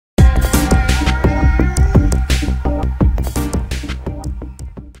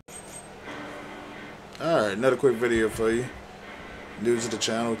another quick video for you. New to the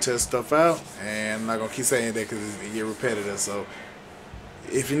channel, test stuff out, and I'm not gonna keep saying that because it get repetitive. So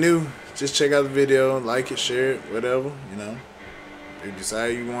if you're new, just check out the video, like it, share it, whatever. You know, if you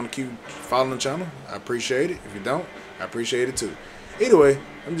decide you want to keep following the channel, I appreciate it. If you don't, I appreciate it too. Either way,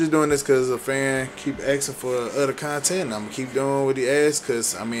 I'm just doing this because a fan keep asking for other content, and I'm gonna keep doing what he asks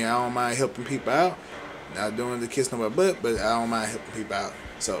because I mean I don't mind helping people out. Not doing the kiss nobody butt, but I don't mind helping people out.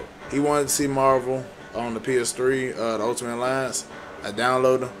 So he wanted to see Marvel on the Ps3, the Ultimate Alliance. I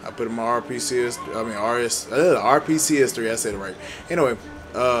downloaded them. I put them on RPCS3. I said it right. Anyway,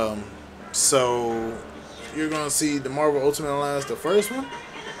 so you're gonna see the Marvel Ultimate Alliance, the first one,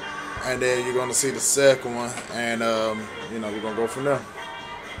 and then you're gonna see the second one, and you know, we're gonna go from there.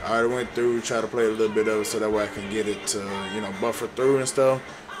 I already went through, try to play a little bit of it so that way I can get it to, you know, buffer through and stuff.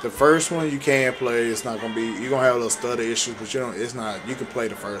 The first one you can play. It's not gonna be. You're gonna have a little stutter issues, but you don't. It's not. You can play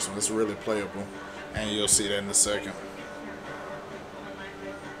the first one. It's really playable, and you'll see that in a second.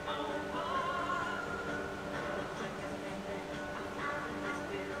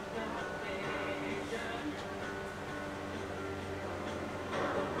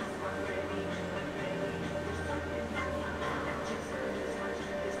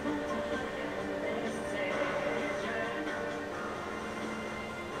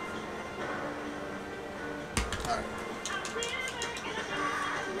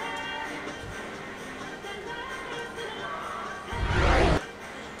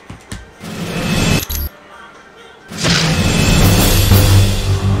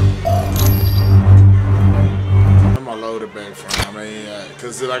 Back from, I mean,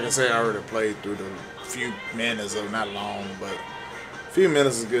 because like I said, I already played through the few minutes of, not long, but a few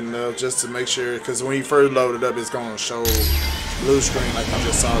minutes is good enough just to make sure, because when you first load it up, it's going to show blue screen like you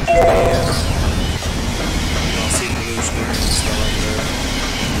just saw just then. You're going to see blue screen and stuff like that.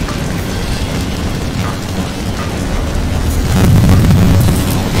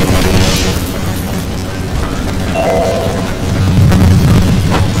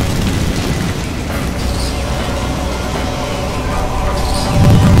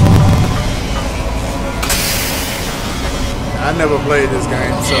 I never played this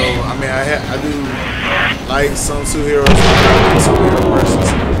game, so I mean I do like some superhero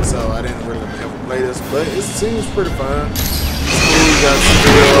versions, so I didn't really ever play this, but it seems pretty fun. It's cool, you got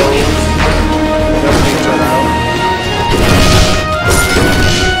superheroes, definitely check it out.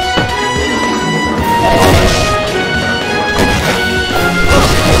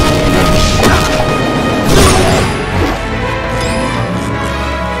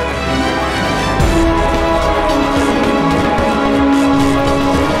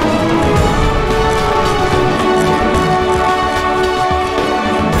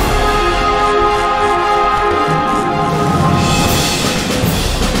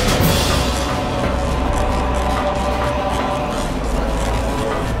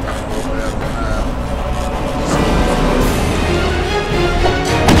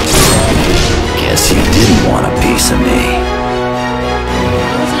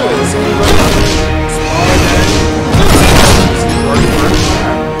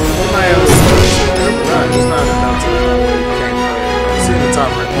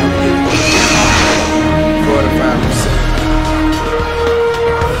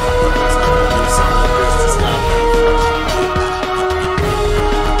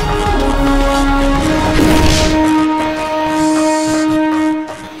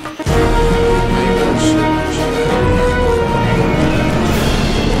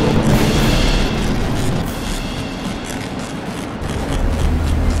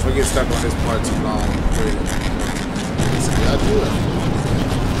 Get stuck on this part too long. See how I do it.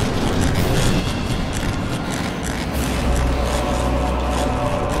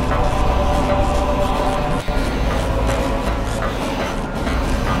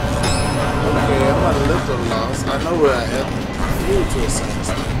 Okay, I'm not a little lost. I know where I have to do to a certain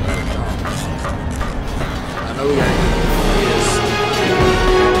extent. I know we gotta get this.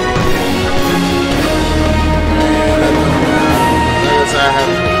 I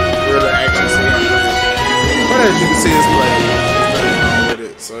have really actually seen him play. But as you can see, it's playing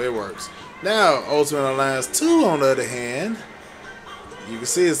with it, so it works. Now, Ultimate Alliance 2, on the other hand, you can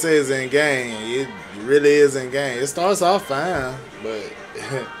see it says in game. It really is in game. It starts off fine, but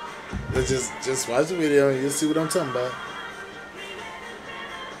let's just watch the video and you'll see what I'm talking about.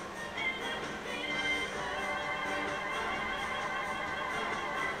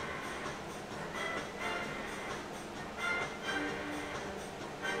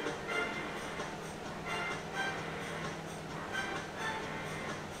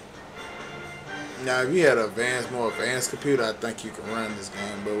 Now, if you had a more advanced computer, I think you can run this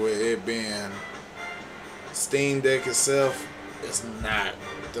game. But with it being Steam Deck itself is not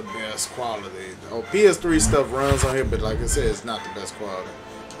the best quality. Oh, PS3 stuff runs on here, but like I said, it's not the best quality.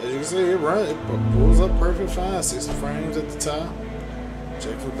 As you can see, it pulls up perfect fine, 60 frames at the top.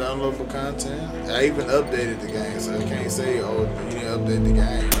 Check for downloadable content. I even updated the game, so I can't say, oh, you need to update the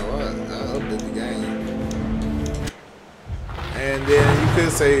game. You know what? I updated the game. And then you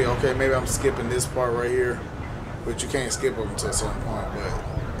could say, okay, maybe I'm skipping this part right here, but you can't skip them until a certain point.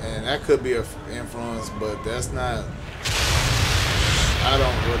 And that could be an influence, but that's not. I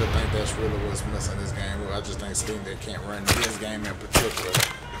don't really think that's really what's missing this game. I just think Steam Deck can't run this game in particular.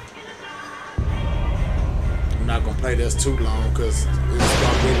 I'm not gonna play this too long because it's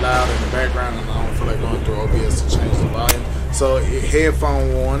gonna be loud in the background, and I don't feel like going through OBS to change the volume. So,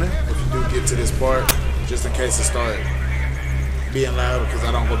 headphone warning if you do get to this part, just in case it starts being loud, because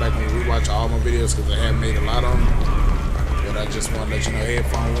I don't go back and rewatch all my videos because I have made a lot of them. But I just want to let you know,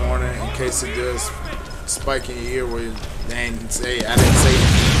 headphone warning in case it does spike in your ear where they didn't say, I didn't say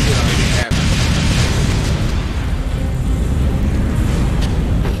anything, you know, it didn't happen.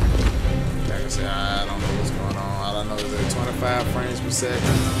 Like I said, I don't know what's going on. All I know is that 25 frames per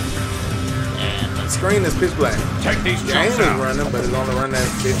second. And the screen is pitch black. Check these the game is running, but it's only running at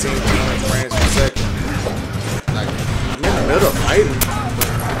 15 frames per second. Like, I'm in the middle of fighting.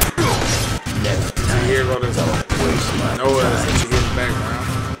 So here go this noise that you hear in the background.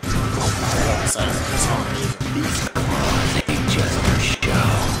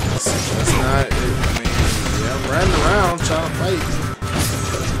 That's not it. I mean, yeah, I'm running around trying to fight.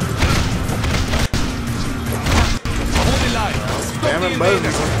 I'm spamming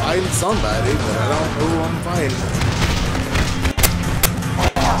buttons, I'm fighting somebody, but I don't know who I'm fighting.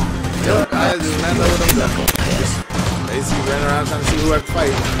 Yep, I do not know what I'm doing. Basically running around trying to see who I can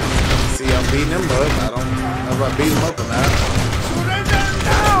fight. See, I'm beating him up. I don't know if I beat him up or not.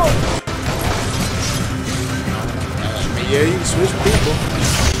 Yeah, you can switch people.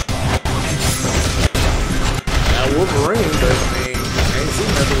 Now Wolverine, but I mean, I ain't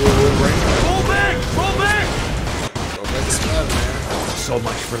seen nothing with Wolverine. Pull back! Pull back! Go back to Spider-Man. So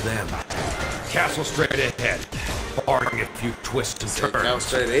much for them. Castle straight ahead, barring a few twists and turns. Castle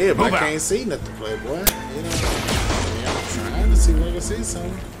straight ahead, but I can't see nothing, Playboy. You know, I'm trying to see if I can see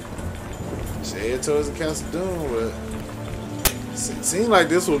something. Just head towards the Castle Doom, but it seems like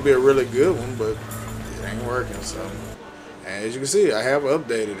this would be a really good one, but it ain't working, so. And as you can see, I have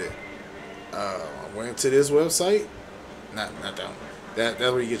updated it. I went to this website. Not that one. That's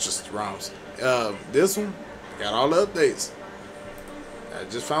where you get your ROMs. This one got all the updates. I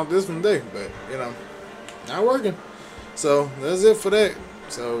just found this one today, but you know, not working. So that's it for that.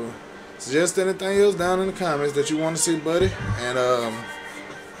 So suggest anything else down in the comments that you want to see, buddy. And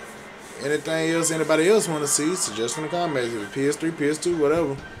anything else anybody else want to see, suggest in the comments. If it's PS3, PS2,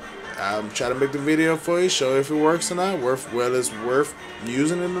 whatever. I'm trying to make the video for you, show if it works or not, whether it's worth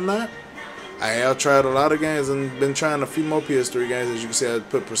using it or not. I have tried a lot of games and been trying a few more PS3 games. As you can see, I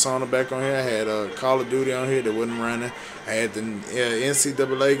put Persona back on here. I had Call of Duty on here that wasn't running. I had the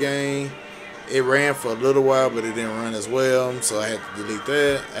NCAA game. It ran for a little while, but it didn't run as well, so I had to delete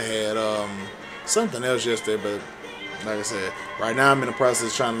that. I had something else yesterday, but like I said, right now I'm in the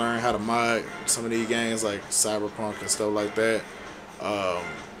process of trying to learn how to mod some of these games like Cyberpunk and stuff like that.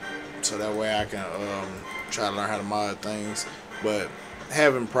 So that way I can try to learn how to mod things, but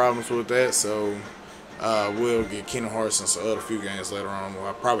having problems with that, so we'll get Kingdom Hearts and some other few games later on. Well,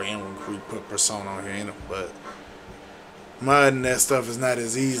 I probably am going to put Persona on here in it, but modding that stuff is not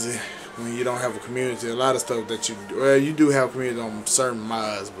as easy when you don't have a community. A lot of stuff that you do have a community on certain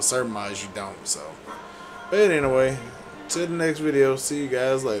mods, but certain mods you don't. So, but anyway, till the next video, see you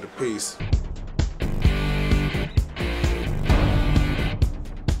guys later. Peace.